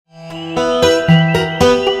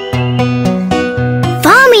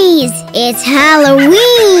It's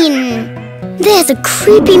Halloween! There's a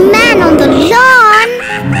creepy man on the lawn!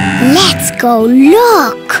 Let's go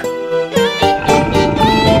look!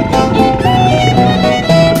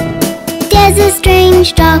 There's a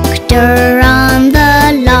strange doctor on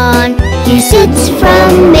the lawn. He sits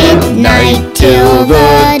from midnight till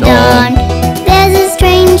the dawn. There's a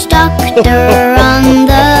strange doctor on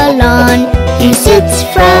the lawn. He sits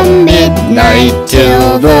from midnight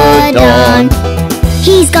till the dawn.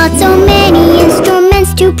 He's got so many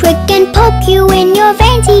instruments to prick and poke you in your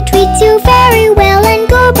veins. He treats you very well and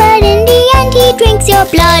good, but in the end he drinks your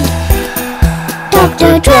blood.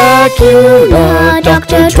 Dr. Dracula,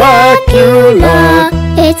 Dr. Dracula,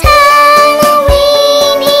 it's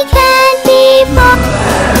Halloween, he can't be far.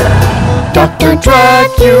 Dr.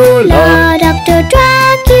 Dracula, Dr.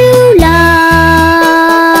 Dracula.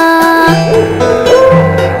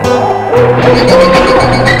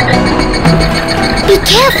 Be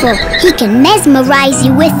careful, he can mesmerize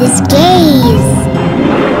you with his gaze.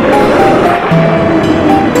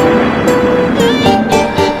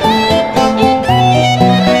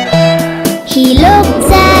 He looks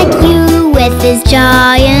at you with his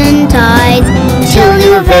giant eyes till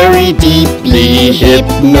you're very deeply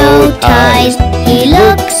hypnotized. He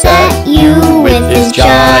looks at you with his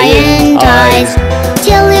giant eyes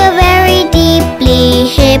till you're very deeply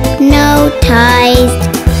hypnotized.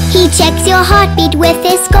 He checks your heartbeat with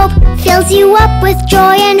his scope, fills you up with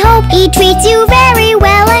joy and hope. He treats you very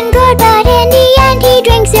well and good, but in the end he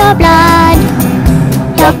drinks your blood.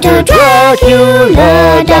 Dr.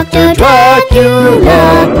 Dracula, Dr.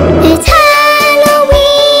 Dracula, it's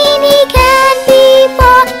Halloween, he can't be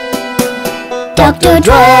far. Dr.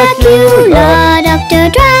 Dracula, Dr.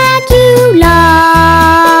 Dracula.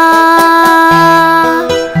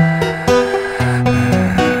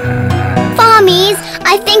 Farmees,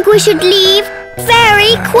 I think we should leave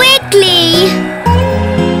very quickly.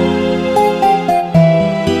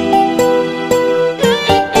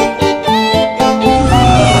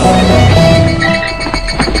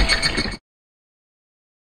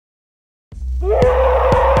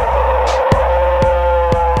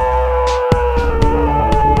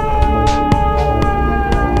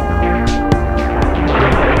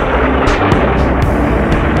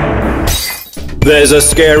 There's a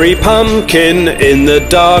scary pumpkin in the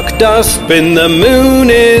dark dustbin. The moon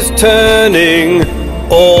is turning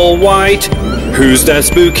all white. Who's that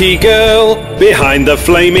spooky girl behind the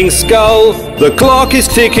flaming skull? The clock is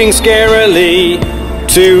ticking scarily.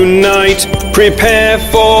 Tonight, prepare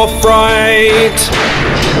for fright.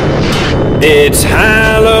 It's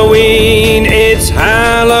Halloween, it's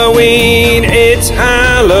Halloween, it's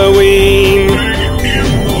Halloween.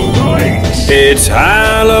 It's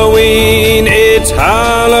Halloween, it's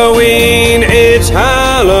Halloween, it's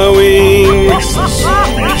Halloween.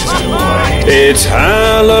 It's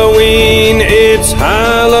Halloween, it's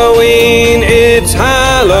Halloween, it's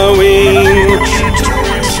Halloween.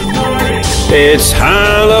 It's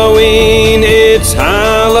Halloween, it's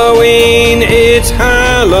Halloween, it's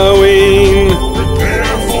Halloween.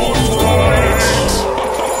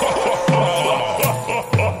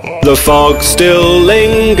 The fog still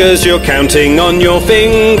lingers, you're counting on your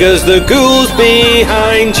fingers, the ghouls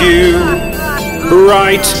behind you.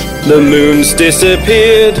 Right, the moon's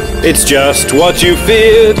disappeared, it's just what you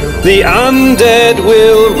feared. The undead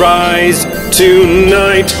will rise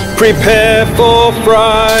tonight, prepare for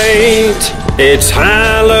fright. It's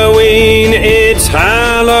Halloween, it's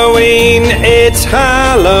Halloween, it's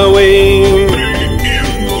Halloween.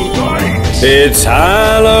 It's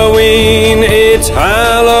Halloween, it's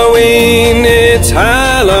Halloween, it's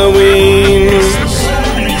Halloween.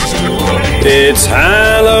 It's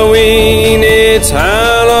Halloween, it's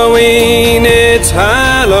Halloween, it's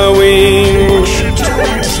Halloween.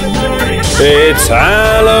 It's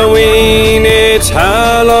Halloween, it's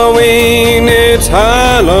Halloween, it's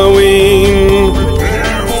Halloween.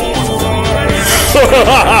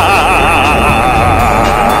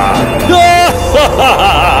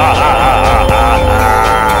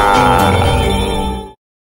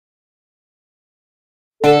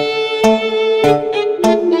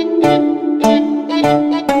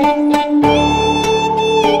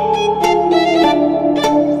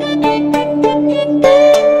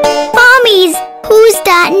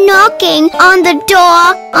 Knocking on the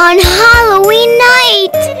door on Halloween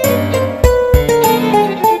night.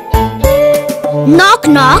 Knock,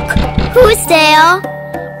 knock. Who's there?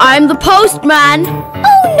 I'm the postman.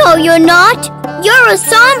 Oh, no, you're not. You're a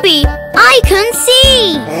zombie. I can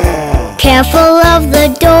see. Careful of the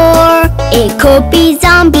door. It could be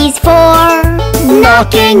zombies for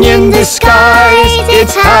knocking in the skies.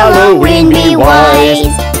 It's Halloween, be wise.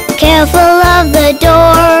 Careful of the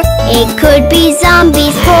door, it could be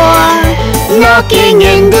zombies for Knocking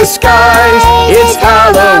in the skies, it's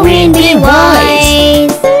Halloween, be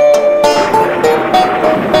wise.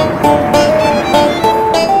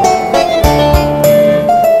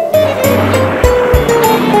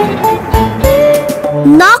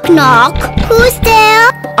 Knock, knock. Who's there?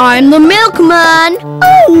 I'm the milkman.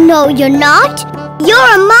 Oh, no, you're not. You're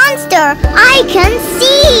a monster. I can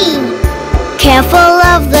see. Careful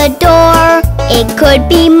of the door. It could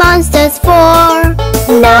be monsters for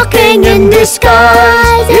Knocking in the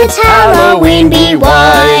skies, it's Halloween, be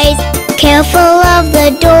wise. Careful of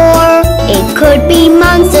the door. It could be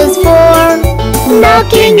monsters for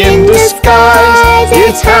Knocking in the skies,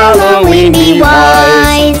 it's Halloween, be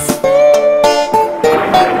wise.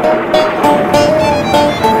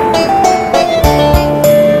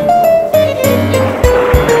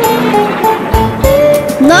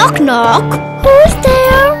 Knock, knock. Who's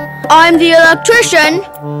there? I'm the electrician.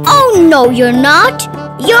 Oh, no, you're not.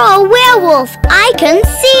 You're a werewolf. I can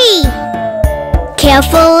see.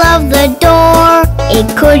 Careful of the door.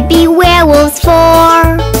 It could be werewolves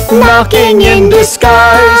for Knocking in the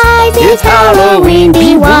skies, it's Halloween,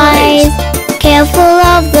 be wise. Careful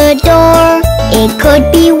of the door. It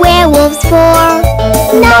could be werewolves for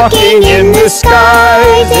Knocking in the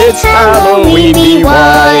skies, it's Halloween, be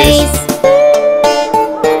wise.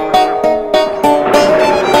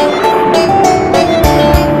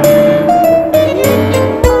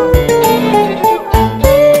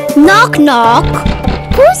 Knock, knock.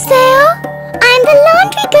 Who's there? I'm the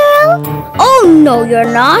laundry girl. Oh, no,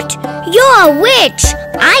 you're not. You're a witch.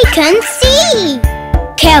 I can see.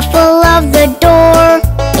 Careful of the door.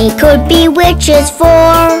 It could be witches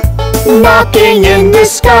for Knocking in the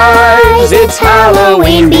skies, it's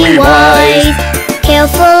Halloween, be wise.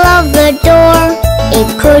 Careful of the door.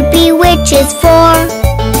 It could be witches for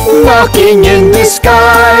Knocking in the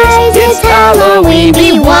skies, it's Halloween,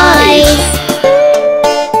 be wise.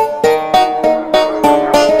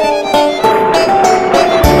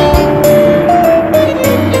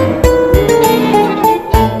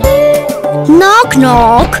 Knock,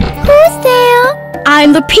 knock. Who's there?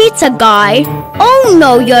 I'm the pizza guy. Oh,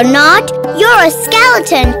 no, you're not. You're a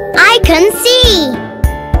skeleton. I can see.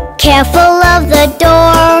 Careful of the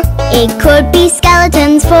door. It could be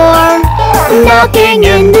skeletons for Knocking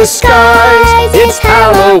in the skies, it's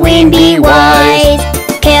Halloween, be wise.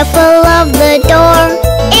 Careful of the door.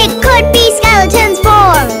 It could be skeletons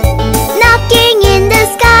for knocking in the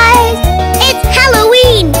skies. It's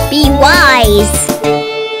Halloween. Be wise.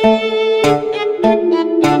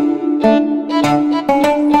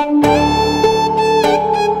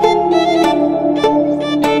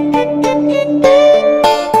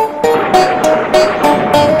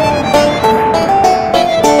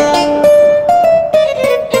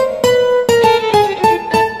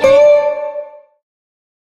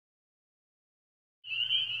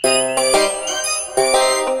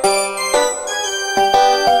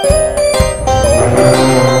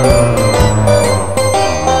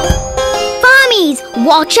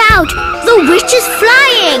 Watch out! The witch is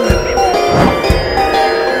flying!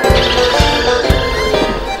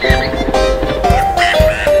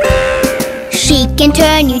 She can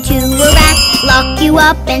turn you to a rat, lock you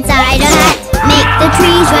up inside a hat, make the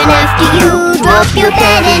trees run after you, drop your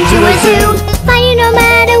pet into a zoo, find you no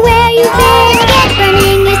matter where you've been, get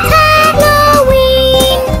running, it's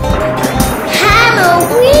Halloween!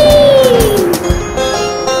 Halloween!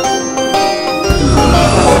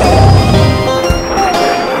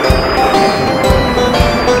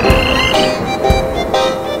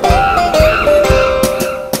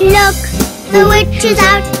 The witch is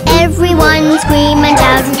out, everyone scream and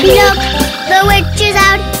shout. Look, the witch is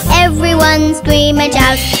out, everyone scream and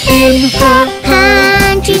shout. In her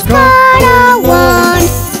hand she's got a wand.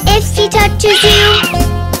 If she touches you,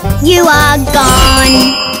 you are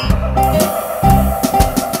gone.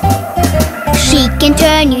 She can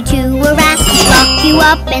turn you to a rat, lock you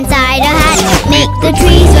up inside a hat, make the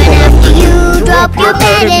trees run after you, drop your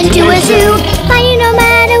bed into a zoo, find you no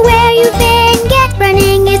matter where you've been, get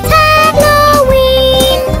running, it's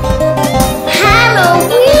Halloween!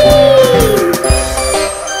 Halloween!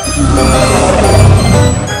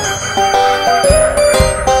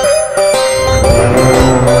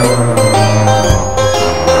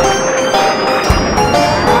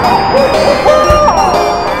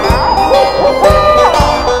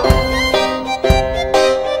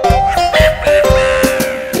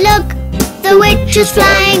 Witch is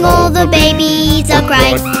flying, all the babies are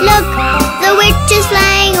crying. Look, the witch is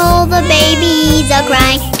flying, all the babies are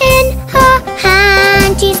crying. In her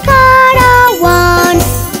hand she's got a wand.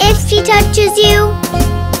 If she touches you,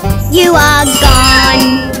 are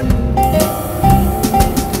gone.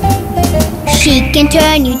 She can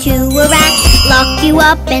turn you to a rat, lock you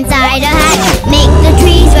up inside a hat, make the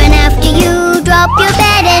trees run after you, drop your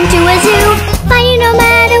bed into a zoo, find you no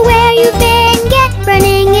matter where you've been, get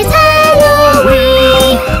running, it's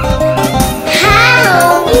Halloween.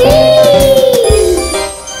 Halloween.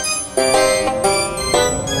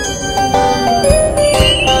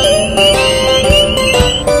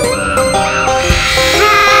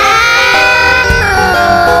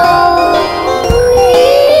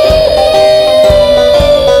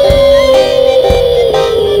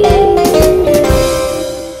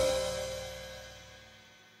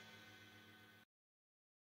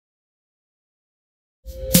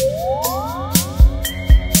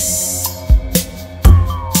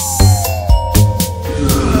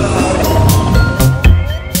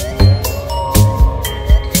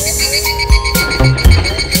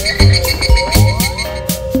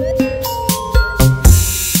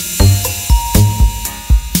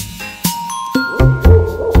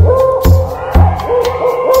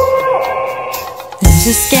 There's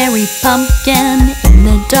a scary pumpkin in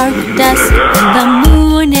the dark dusk, and the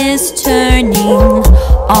moon is turning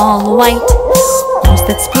all white. There's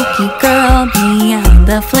that spooky girl behind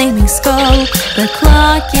the flaming skull. The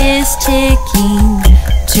clock is ticking.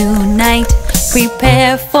 Tonight,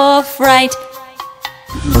 prepare for fright.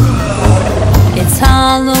 It's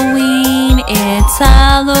Halloween, it's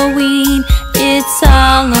Halloween, it's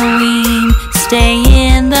Halloween. Stay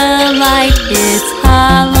in the light. It's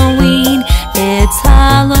Halloween, it's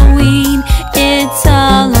Halloween, it's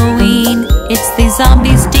Halloween. It's the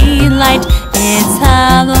zombies' delight. It's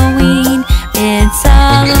Halloween, it's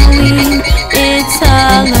Halloween, it's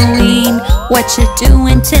Halloween. What you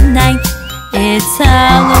doing tonight? It's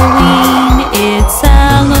Halloween, it's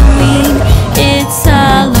Halloween, it's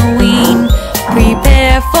Halloween.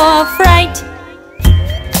 Prepare for fright.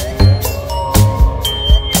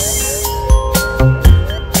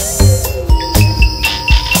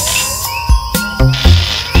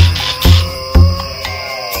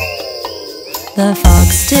 The fog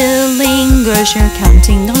still lingers, you're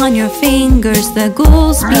counting on your fingers. The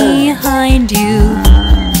ghouls behind you,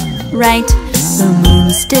 right? The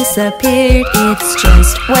moon's disappeared, it's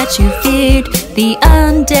just what you feared. The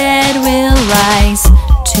undead will rise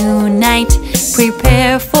tonight.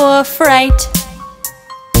 Prepare for fright.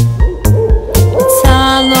 It's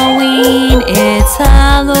Halloween, it's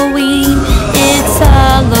Halloween, it's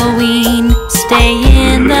Halloween. Stay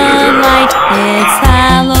in the light. It's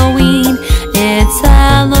Halloween, it's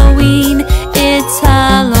Halloween, it's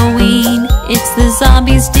Halloween. It's the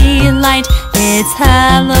zombies' delight. It's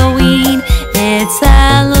Halloween, it's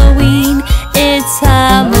Halloween, it's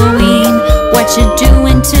Halloween. What you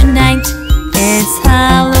doing tonight? It's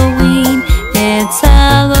Halloween, it's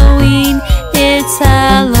Halloween, it's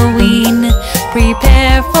Halloween.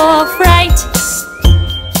 Prepare for fright.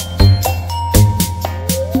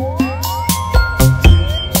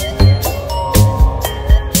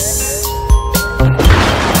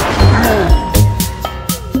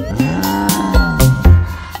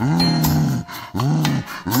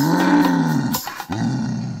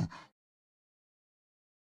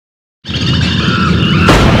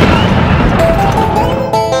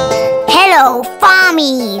 Hello,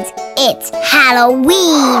 Farmees! It's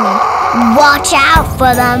Halloween! Watch out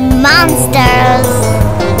for the monsters!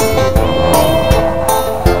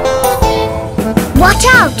 Watch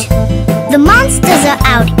out! The monsters are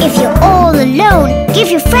out. If you're all alone, give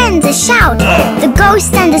your friends a shout. The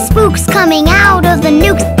ghosts and the spooks coming out of the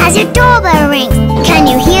nukes as your doorbell rings. Can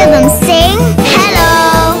you hear them sing?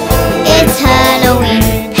 Hello, it's Halloween.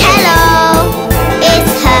 Hello,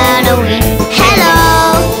 it's Halloween.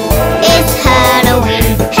 Hello, it's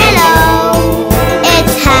Halloween. Hello,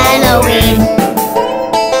 it's Halloween.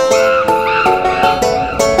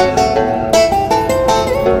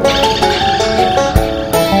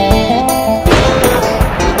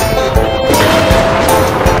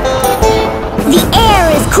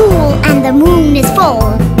 The moon is full.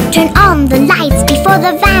 Turn on the lights before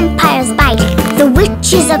the vampires bite. The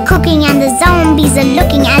witches are cooking and the zombies are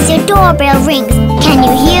looking as your doorbell rings. Can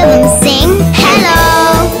you hear them sing?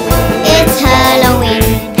 Hello, it's Halloween.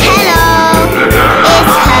 Hello,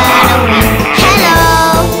 it's Halloween.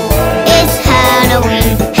 Hello, it's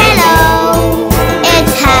Halloween. Hello,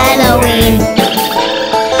 it's Halloween.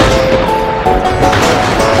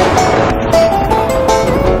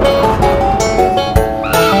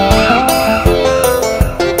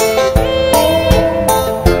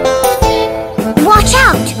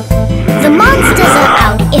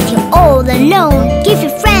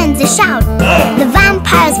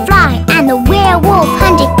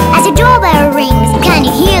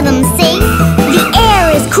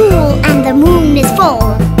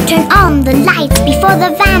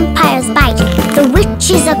 the vampires bite. The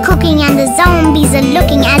witches are cooking and the zombies are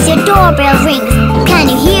looking as your doorbell rings. Can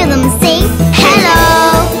you hear them sing?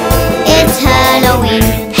 Hello, it's Halloween.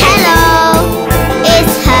 Hello,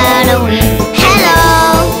 it's Halloween.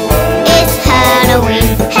 Hello, it's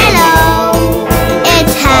Halloween. Hello,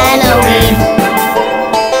 it's Halloween.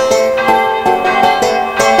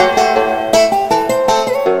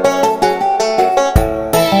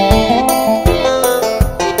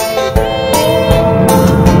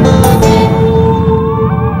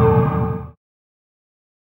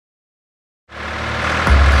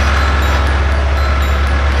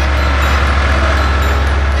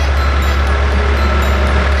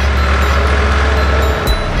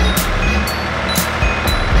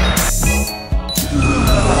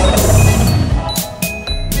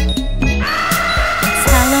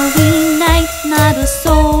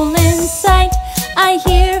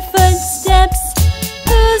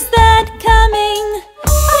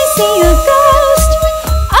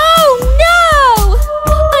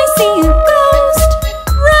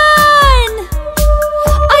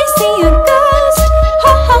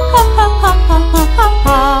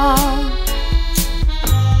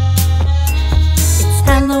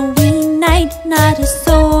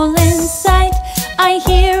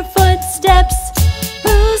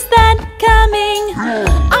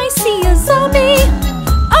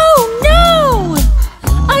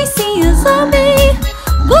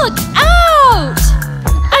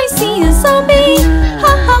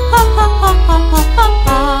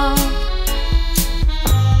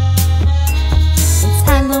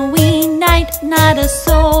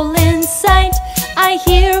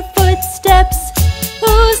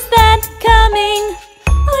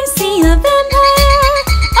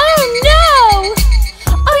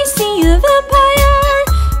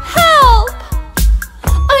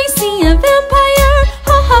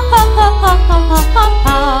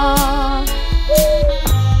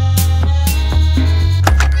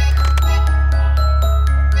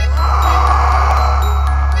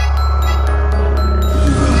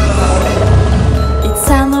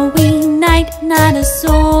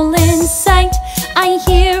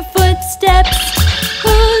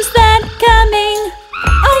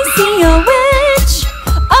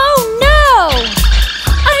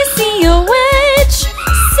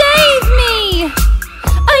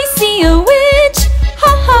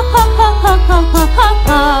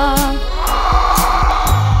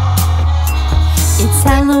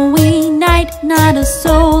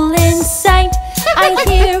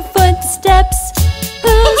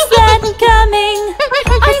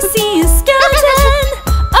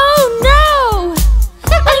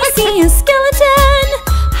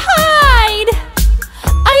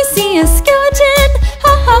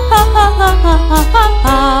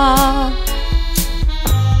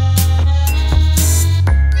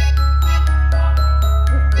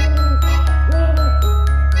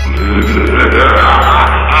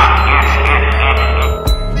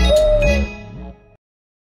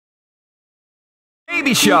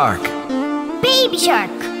 Baby shark.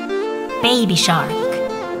 Baby shark.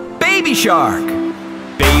 Baby shark.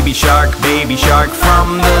 Baby shark. Baby shark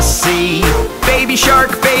from the sea. Baby shark,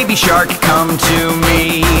 come to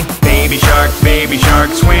me. Baby shark,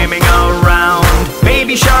 swimming around.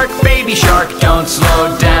 Baby shark, don't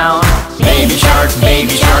slow down. Baby shark,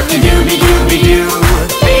 do-be-dooby-doo.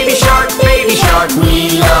 Baby shark,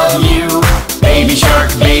 we love you. Baby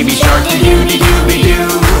shark,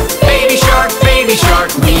 do-be-dooby-doo. Baby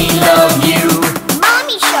shark, we love you.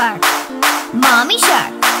 Mommy shark. Mommy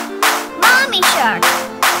shark. Mommy shark.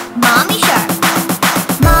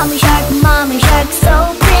 Mommy shark. Mommy shark,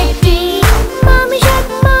 so pretty. Mommy shark,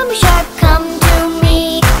 come to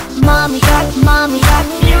me. Mommy shark,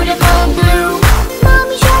 beautiful blue.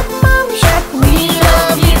 Mommy shark, we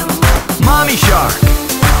love you. Mommy shark.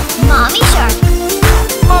 Mommy shark.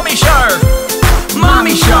 Mommy shark.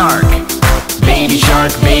 Mommy shark. Baby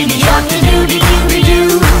shark,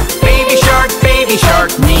 do-do-do-be-doo. Baby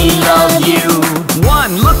shark, we love you.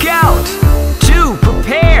 1, look out. 2,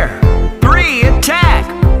 prepare. 3, attack.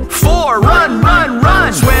 4, run.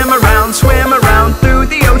 Swim around through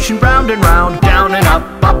the ocean, round and round. Down and up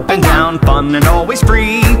and down, fun and always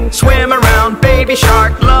free. Swim around, baby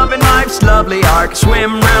shark, love and life's lovely arc.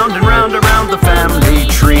 Swim round and round around the family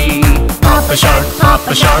tree. Papa shark,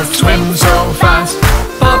 swim so fast.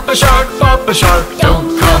 Papa shark,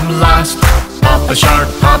 don't come last. Papa shark,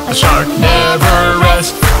 never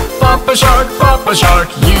rest. Papa shark,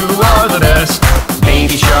 you are the best.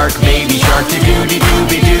 Baby shark,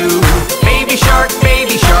 do-do-do-be-doo. Baby shark,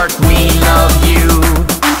 we love you.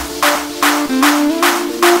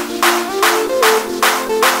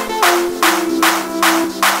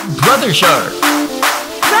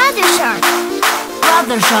 shark.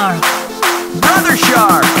 Brother shark.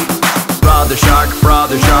 Brother shark.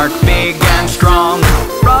 Brother shark, big and strong.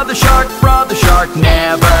 Brother shark,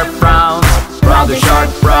 never frowns. Brother shark,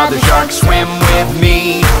 swim with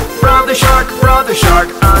me. Brother shark,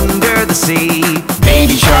 under the sea.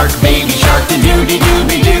 Baby shark,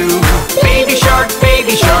 do-de-doo-de-doo-be-doo. Baby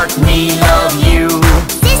shark, we love you.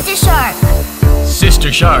 Sister shark.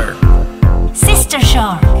 Sister shark. Sister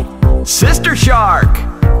shark. Sister shark.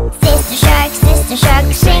 Sister shark,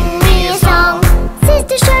 sing me a song.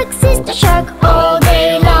 Sister shark, all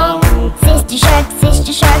day long. Sister shark,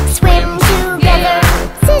 swim together.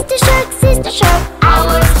 Sister shark,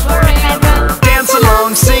 ours forever. Dance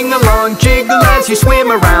along, sing along, jiggle as you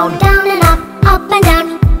swim around. Down and up and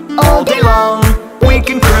down, All day long, we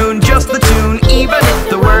can croon just the tune, even if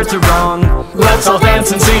the words are wrong. Let's all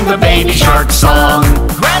dance and sing the baby shark song.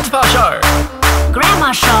 Grandpa shark.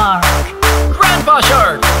 Grandma shark. Grandpa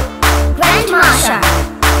shark. Grandma shark.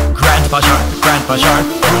 Grandpa shark,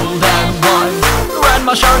 ruled and wise.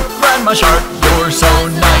 Grandma shark, you're so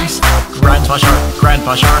nice. Grandpa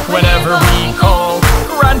shark, whenever we call.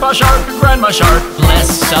 Grandpa shark,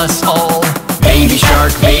 bless us all. Baby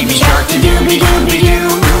shark, do-be-doo-be-doo.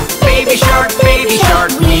 Baby shark,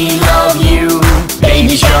 we love you.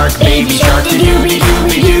 Baby shark,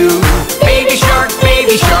 do-be-doo-be-doo. Baby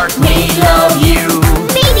shark, we love you.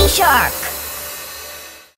 Baby shark.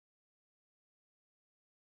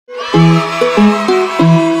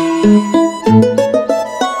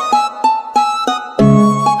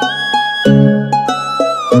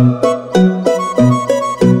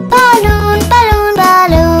 Balloon, balloon,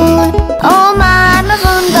 balloon. Oh my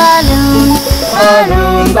maroon balloon.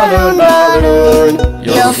 Balloon, balloon, balloon.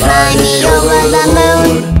 You'll fly me over the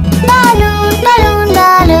moon. Balloon, balloon,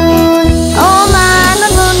 balloon. Oh my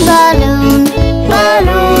maroon balloon.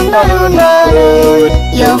 Balloon, balloon, balloon.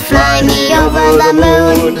 You'll fly me over the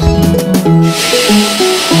moon.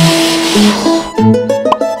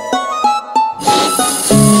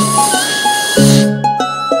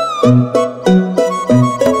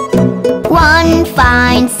 One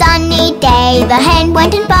fine sunny day, the hen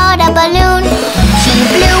went and bought a balloon. She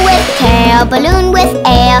flew with tail, balloon with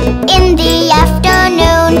air, in the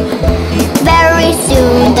afternoon. Very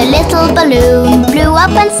soon the little balloon blew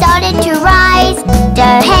up and started to rise.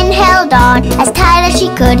 The hen held on as tight as she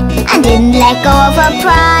could and didn't let go of her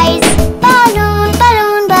prize. Balloon,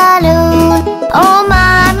 balloon, balloon. Oh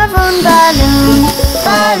my maroon balloon.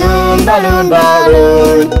 Balloon, balloon,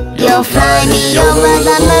 balloon. You'll fly me over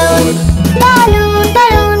the moon. Balloon,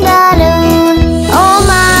 balloon, balloon. Oh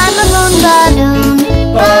my maroon balloon.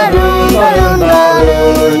 Balloon, balloon,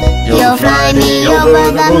 balloon. You'll fly me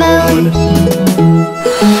over the moon.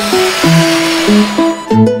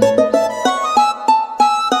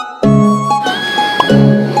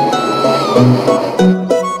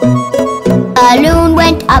 Balloon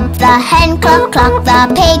went up, the hen cluck cluck, the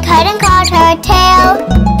pig heard and caught her tail.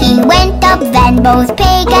 He went up, then both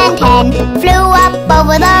pig and hen flew up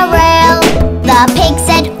over the rail. The pig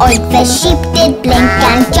said oink, the sheep did blink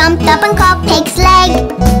and jumped up and caught pig's leg.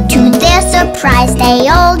 To their surprise they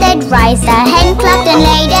all did rise, the hen clucked and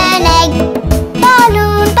laid an egg.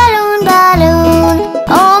 Balloon, balloon, balloon.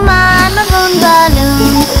 Oh my maroon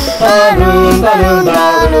balloon. Balloon, balloon,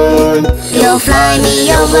 balloon. You'll fly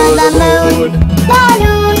me over the moon.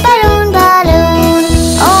 Balloon, balloon, balloon.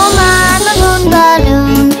 Oh my maroon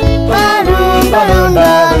balloon. Balloon, balloon,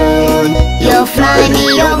 balloon. You'll fly me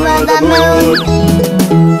over the moon.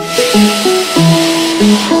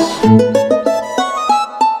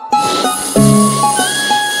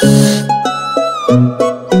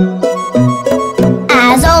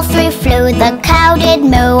 As all three flew, the cow did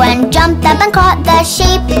moo and jumped up and caught the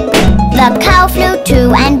sheep. The cow flew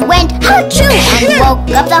too and went hachoo and woke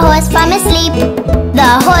up the horse from his sleep.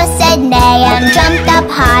 The horse said neigh and jumped up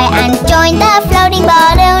high and joined the floating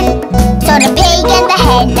balloon. So the pig and the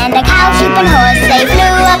hen and the cow, sheep and horse, they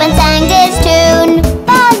flew up and sang this tune.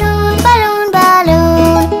 Balloon, balloon,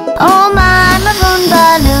 balloon. Oh my maroon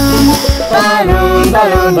balloon. Balloon,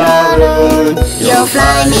 balloon, balloon. You'll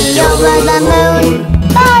fly me over the moon.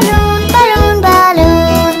 Balloon, balloon,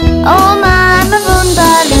 balloon. Oh my maroon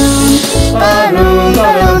balloon. Balloon,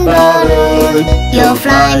 balloon, balloon. You'll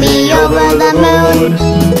fly me over the moon.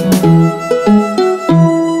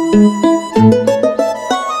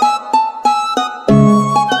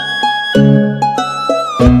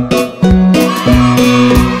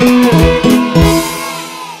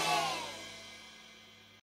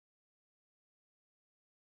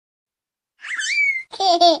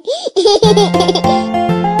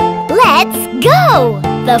 Let's go!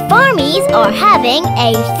 The Farmees are having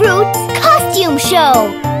a fruit costume show.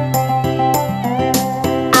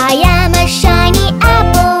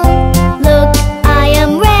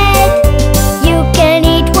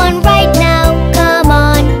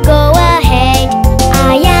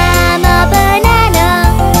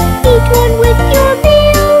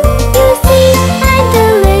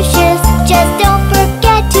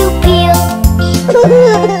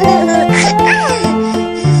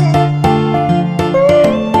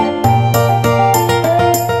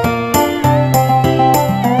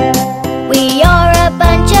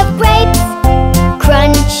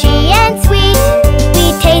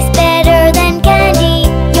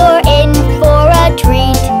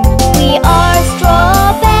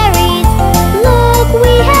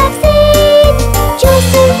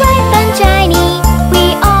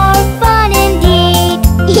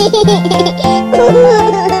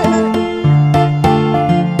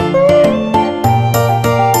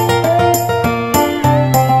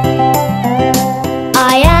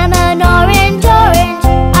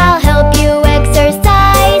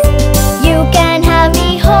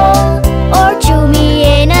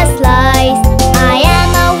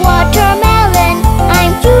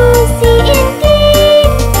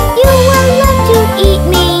 eat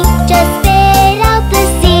me, just spit out the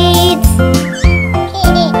seeds.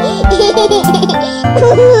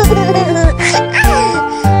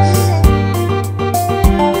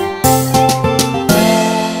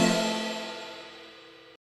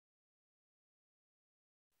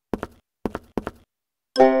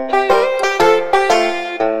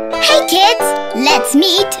 Hey kids, let's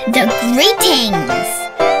meet the greetings.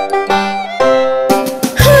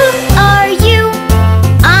 Who are you?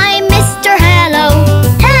 I'm Mr. Hello.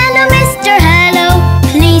 Hello, Mr. Hello.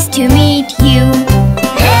 Pleased to meet you.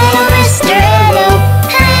 Hello, Mr. Hello.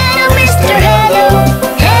 Hello, Mr. Hello.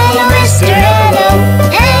 Hello, Mr. Hello.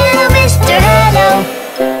 Hello, Mr. Hello.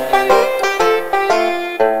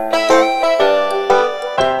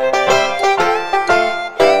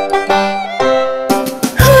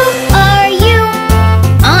 Who are you?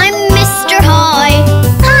 I'm Mr. High.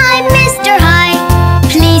 Hi, Mr. High.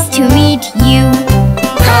 Pleased to meet you.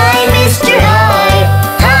 Hi, Mr. High.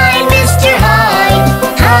 Hi, Mr. High.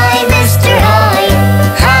 Hi, Mr. High.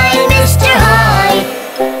 Hi, Mr. High.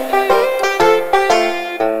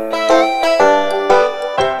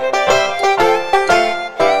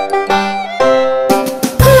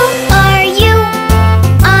 Who are you?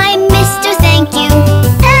 I'm Mr. Thank you.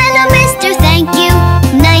 Hello, Mr. Thank you.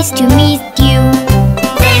 Nice to meet you.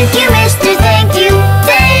 Thank you, Mr. Thank you.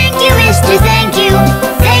 Thank you, Mr. Thank you.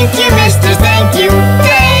 Thank you, Mr. Thank you.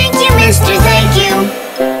 Thank you, Mr. Thank you.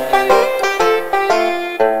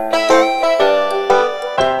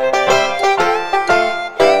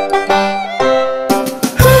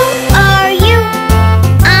 Who are you?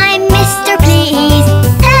 I'm Mr. Please.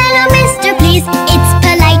 Hello, Mr. Please. It's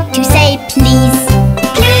polite to say please.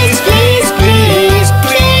 Please, please, please.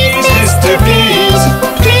 Please, Mr. Please.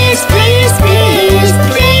 Please, please, please.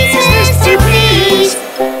 Please, Mr. Please.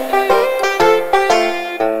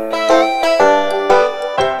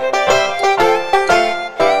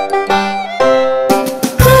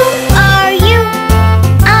 Who are you?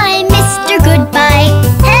 I'm Mr. Goodbye.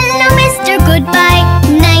 Hello, Mr. Goodbye.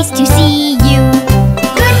 Nice to see you.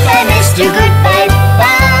 Goodbye, Mr. Goodbye.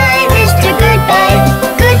 Bye, Mr. Goodbye.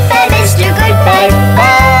 Goodbye, Mr. Goodbye.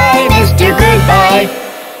 Bye, Mr. Goodbye.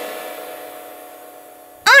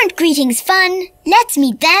 Aren't greetings fun? Let's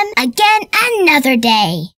meet them again another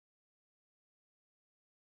day.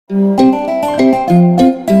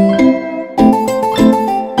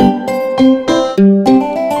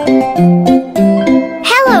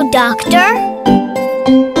 Hello, Doctor.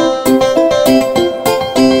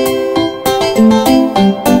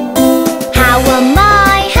 How am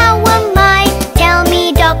I? How am I? Tell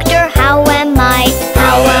me, Doctor, how am I?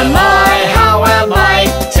 How am I? How am I?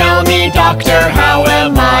 Tell me, doctor, how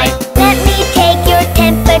am I? Let me take your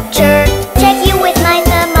temperature, check you with my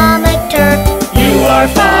thermometer. You are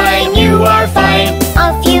fine, you are fine.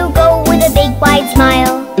 Off you go with a big wide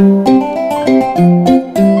smile.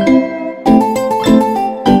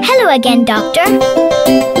 Hello again, Doctor.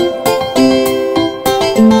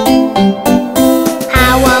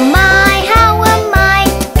 How am I? How am I?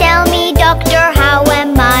 Tell me, Doctor, how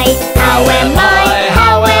am I? How am I?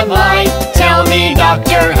 How am I? Tell me,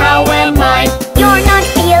 doctor, how am I? You're not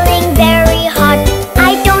feeling very hot.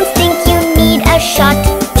 I don't think you need a shot.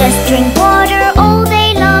 Just drink water all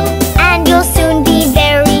day long, and you'll soon be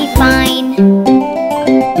very fine.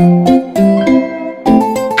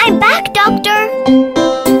 I'm back, Doctor.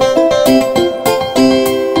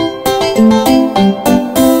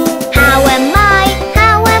 How am I?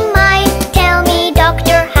 How am I? Tell me,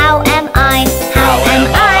 Doctor, how am I? How am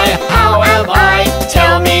I? How am I?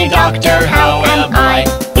 Tell me, doctor, how am I?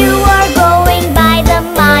 You are going by the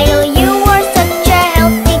mile. You are such a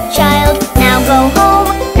healthy child. Now go home.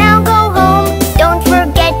 Now go home. Don't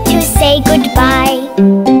forget to say goodbye.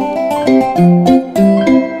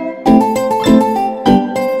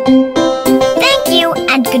 Thank you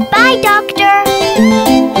and goodbye, Doctor.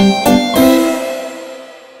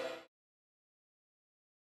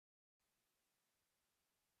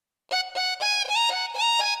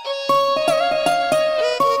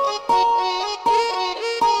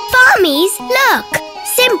 Farmees, look!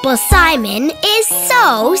 Simple Simon is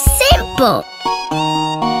so simple.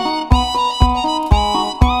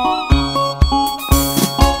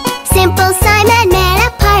 Simple Simon met a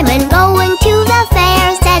pieman going to the fair.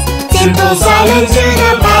 Says, Simple Simon to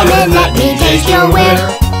the pieman, let me taste your ware.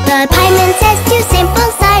 The pieman says to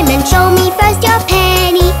Simple Simon, show me first your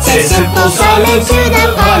penny. Says Simple Simon to the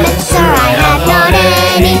pieman, sir, I have not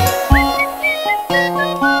any.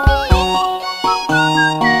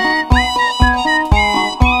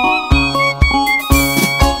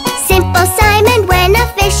 Simple Simon went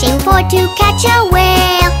a-fishing for to catch a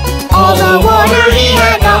whale. All the water he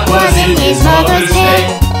had got was in his mother's pail.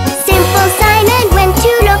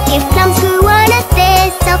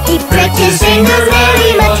 He pricked his finger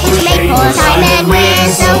very much, which made poor Simon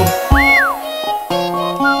whistle.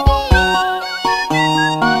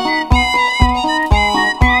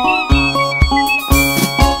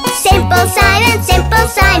 Simple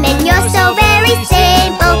Simon, you're so very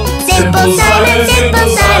simple. Simple Simon,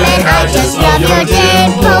 I just love your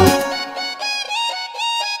dimple.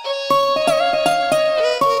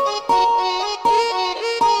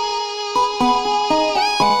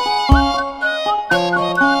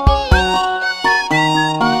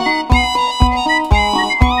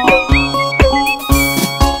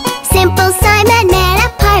 Simple Simon met a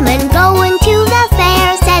pieman going to the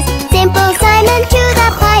fair. Says, Simple Simon to the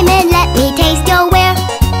pieman, let me taste your ware.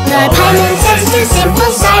 The pieman says to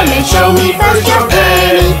Simple Simon, show me first your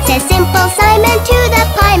penny. Says Simple Simon to the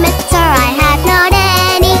pieman, sir, I have not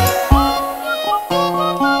any.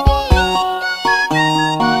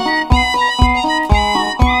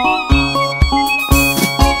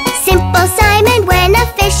 Simple Simon went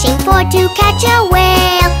a-fishing for to catch a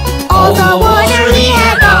whale. All the water he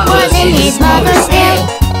had got was in his mother's pail.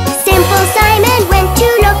 Simple Simon went to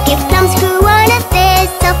look if plums grew on a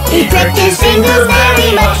thistle. He pricked his fingers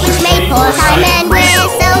very much, which made poor Simon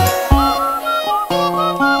whistle.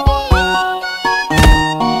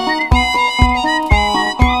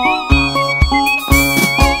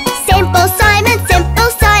 Simple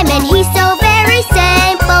Simon, he's so very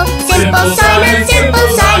simple. Simple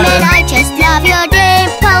Simon, I just love your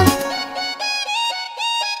dimple.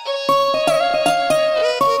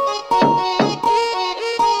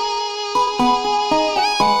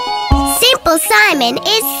 Simple Simon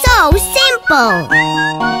is so simple.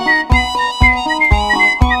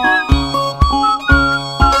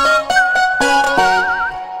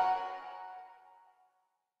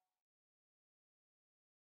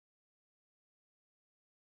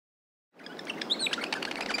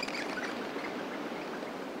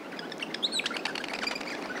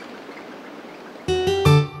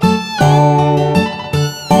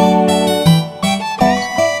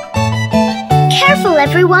 Careful,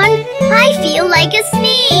 everyone. I feel like a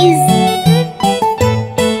sneeze.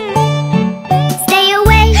 Stay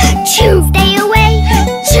away, choo, stay away,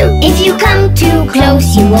 choo. If you come too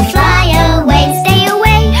close, you will fly away. Stay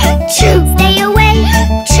away, choo, stay away,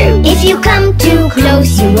 choo. If you come too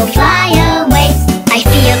close, you will fly away. I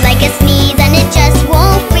feel like a sneeze and it just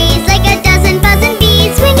won't freeze. Like a dozen buzzing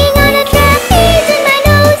bees swinging on a trapeze in my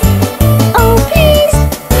nose. Oh, please,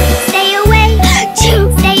 stay away,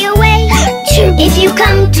 choo, stay away, choo. If you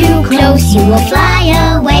come too close, you will fly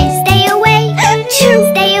away. Stay away, choo,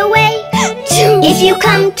 stay away, choo. If you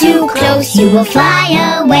come too close, you will fly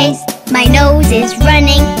away. My nose is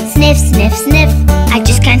running, sniff, sniff, sniff. I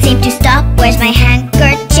just can't seem to stop. Where's my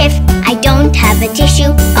handkerchief? I don't have a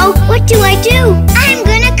tissue. Oh, what do I do? I'm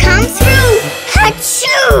gonna come through.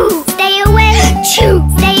 Achoo! Stay away, choo,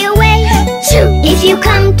 stay away, choo. If you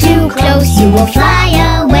come too close, you will fly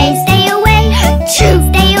away. Stay away, choo,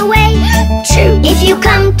 stay away, choo. If you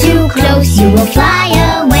come too close, you will fly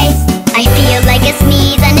away. I feel like a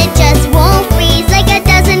sneeze and it just won't freeze. Like a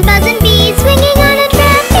dozen buzzing bees swinging on a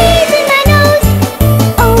trapeze in my nose.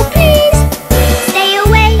 Oh, please, stay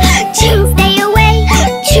away, choo, stay away,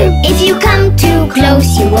 choo. If you come too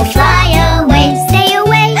close, you will fly away. Stay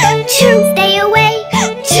away, choo, stay away,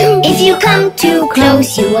 choo. If you come too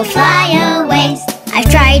close, you will fly away. I've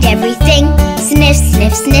tried everything, sniff,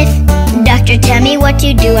 sniff, sniff. Doctor, tell me what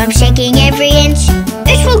to do, I'm shaking every inch.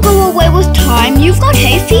 It will go away with time. You've got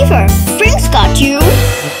hay fever. Spring's got you.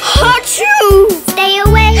 Achoo! Stay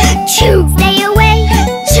away, choo, stay away,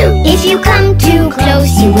 choo. If you come too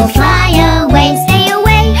close, you will fly away. Stay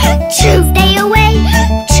away, choo, stay away,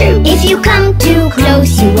 choo. If you come too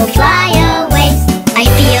close, you will fly away. I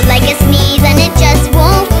feel like a sneeze and it just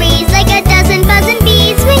won't freeze. Like a dozen buzzing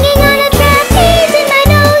bees swinging on a trapeze in my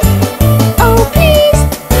nose. Oh, please,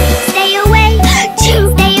 stay away,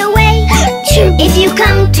 choo, stay away, choo. If you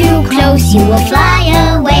come too close, you will fly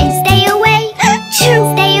away. Stay away, choo,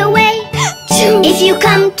 stay away, choo. If you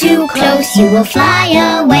come too close, you will fly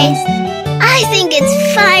away. I think it's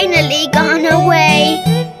finally gone away.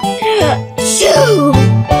 Achoo!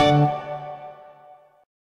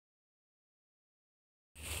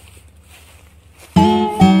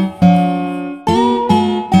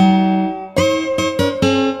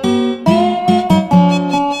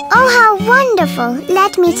 Oh, how wonderful!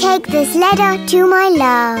 Let me take this letter to my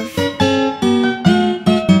love.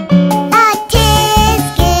 A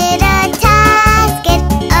tisket, a tasket,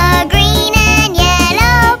 a green and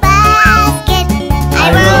yellow basket.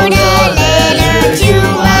 I wrote a letter to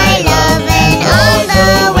my love, and on the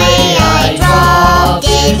way I dropped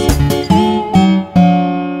it.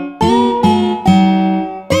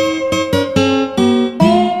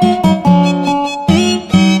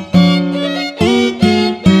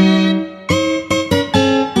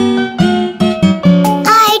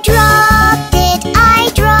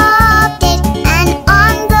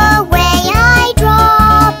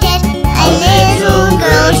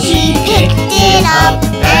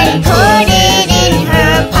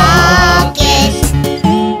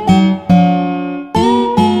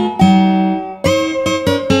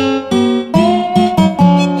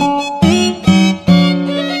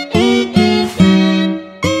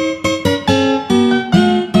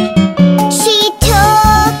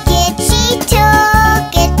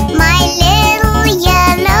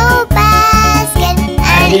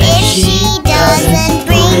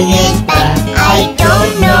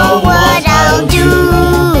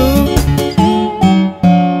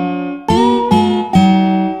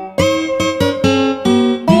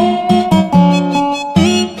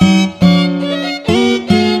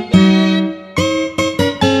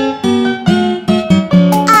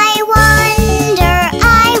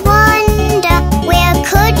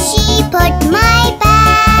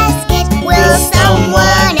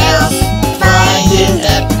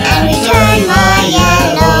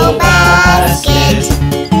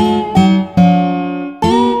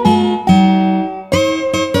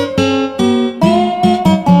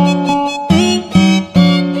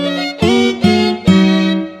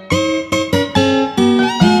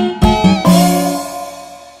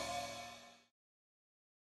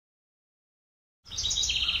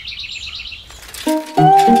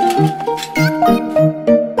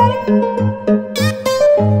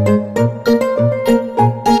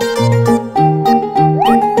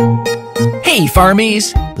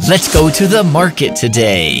 Farmees, let's go to the market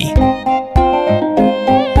today.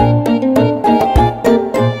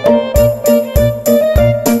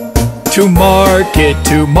 To market,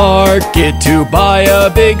 to buy a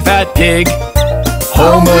big fat pig.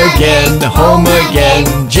 Home again,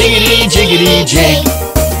 jiggity, jiggity, jig.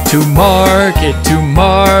 To market,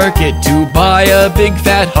 to buy a big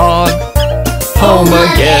fat hog. Home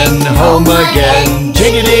again,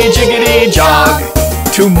 jiggity, jiggity, jog.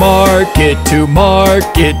 To market,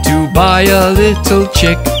 to buy a little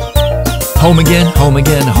chick. Home again,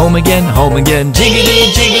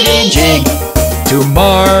 jiggity, jiggity, jig. To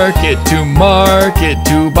market,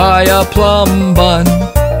 to buy a plum bun.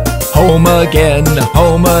 Home again,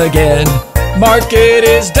 market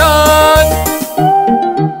is done.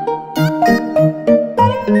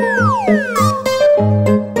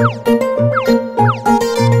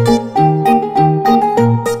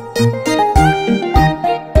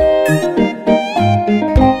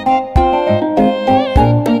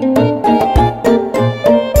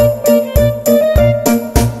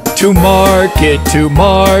 To market,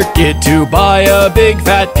 to buy a big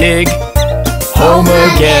fat pig. Home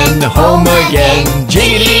again,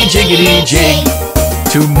 jiggity, jiggity, jig.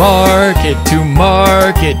 To market,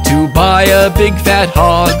 to buy a big fat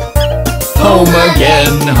hog.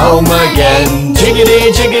 Home again,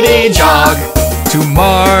 jiggity, jiggity, jog. To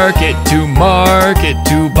market,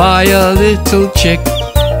 to buy a little chick.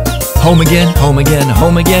 Home again,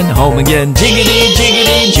 jiggity,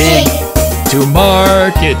 jiggity, jig. To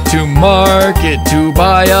market, to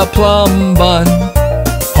buy a plum bun.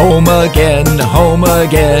 Home again,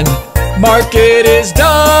 market is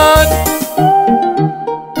done.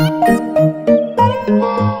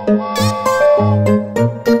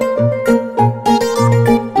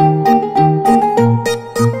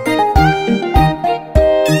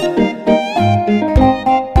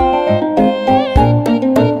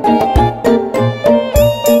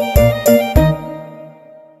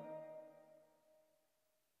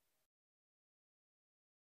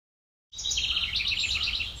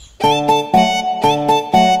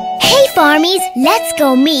 Farmees, let's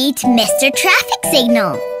go meet Mr. Traffic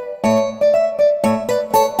Signal.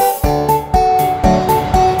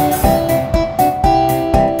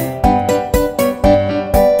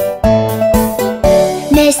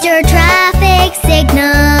 Mr. Traffic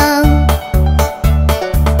Signal,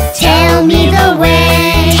 tell me the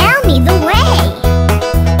way. Tell me the way.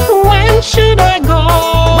 When should I go?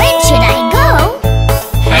 When should I go?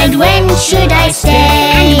 And when should I stay?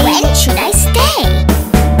 And when should I stay?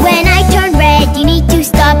 When I turn red, you need to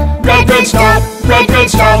stop. Red, red, stop. Red, red,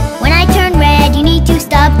 stop. When I turn red, you need to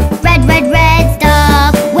stop. Red, red, red,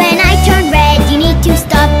 stop. When I turn red, you need to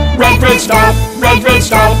stop. Red, red, stop. Red, red,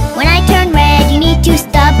 stop. When I turn red, you need to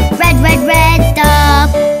stop. Red, red, red, stop.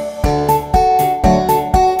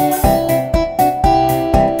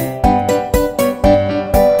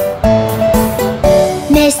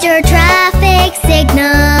 Mr. Traffic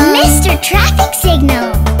Signal. Mr. Traffic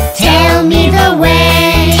Signal, Tell me the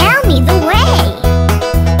way. tell me the way.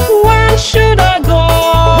 When should I go?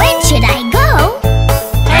 When should I go?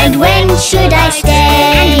 And when should I stay?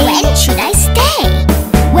 And when should I stay?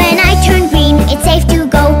 When I turn green, it's safe to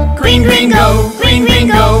go. Green, green, go. Green, green,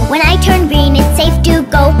 go. When I turn green, it's safe to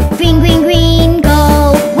go. Green, green, green,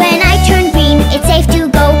 go. When I turn green, it's safe to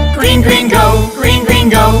go. Green, green, go. Green, green,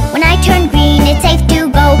 go. When I turn green, it's safe to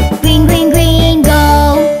go. Green, green, green, go.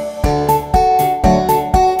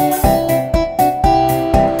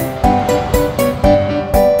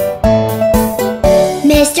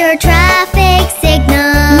 Mr. Traffic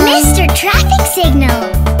Signal. Mr. Traffic Signal,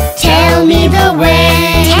 Tell me the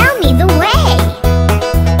way. tell me the way.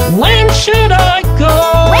 When should I go?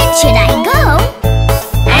 When should I go?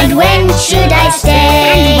 And when should I stay?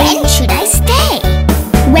 And when should I stay?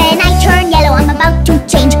 When I turn yellow, I'm about to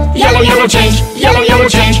change. Yellow, yellow, change. Yellow, yellow,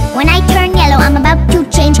 change. When I turn yellow, I'm about to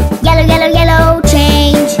change. Yellow, yellow, yellow,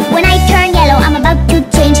 change. When I turn yellow, I'm about to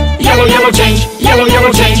change. Yellow, yellow, change. Yellow,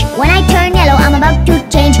 yellow, change. When I turn yellow, I'm about to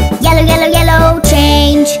change. Yellow, yellow, yellow,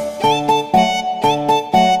 change.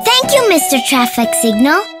 Thank you, Mr. Traffic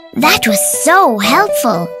Signal. That was so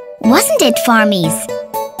helpful. Wasn't it, Farmees?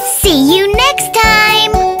 See you next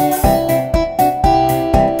time!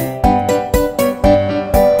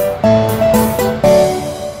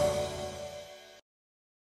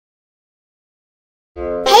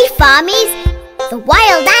 Hey, Farmees! The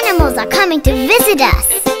wild animals are coming to visit us.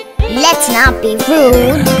 Let's not be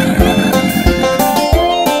rude.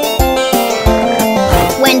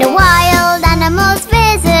 When the wild animals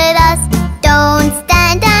visit us, don't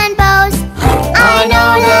stand and boast. I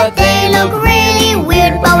know that they look really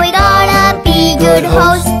weird, but we gotta be good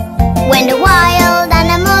hosts. When the wild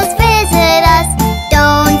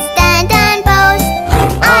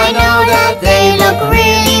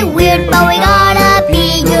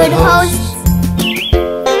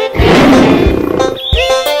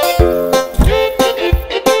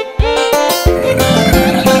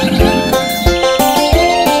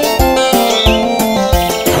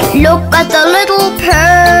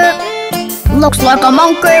looks like a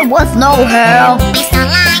monkey with no hair. Mr.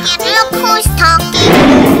 Lion, look who's talking.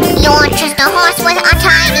 You're just a horse with a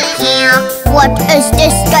tiny hair. What is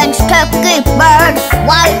this strange turkey bird?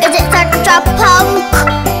 Why is it such a punk?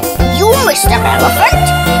 You, Mr. Elephant?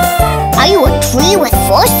 Are you a tree with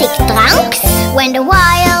 4 sick trunks? When the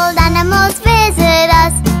wild animals visit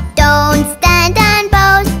us, don't stand and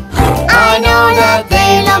boast. I know that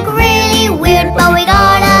they look really weird, but we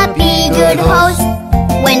gotta be good hosts.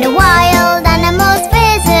 When the wild animals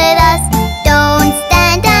visit us, don't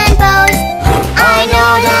stand and boast. I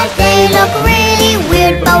know that they look really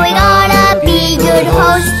weird, but we gotta be good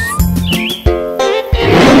hosts.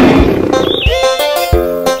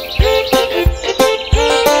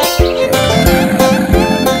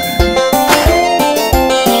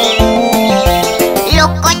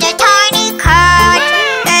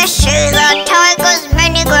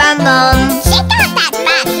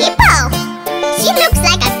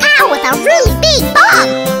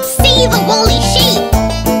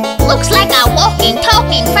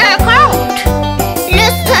 Talking fur coat.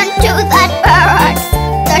 Listen to that parrot.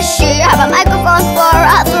 Does she have a microphone for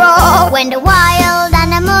a throat? When the wild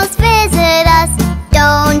animals visit us,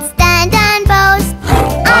 don't stand and boast.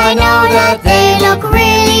 I know that they look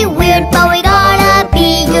really weird, but we gotta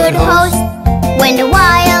be good hosts. When the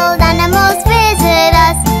wild animals visit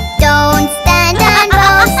us, don't stand and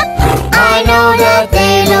boast. I know that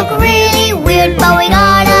they look really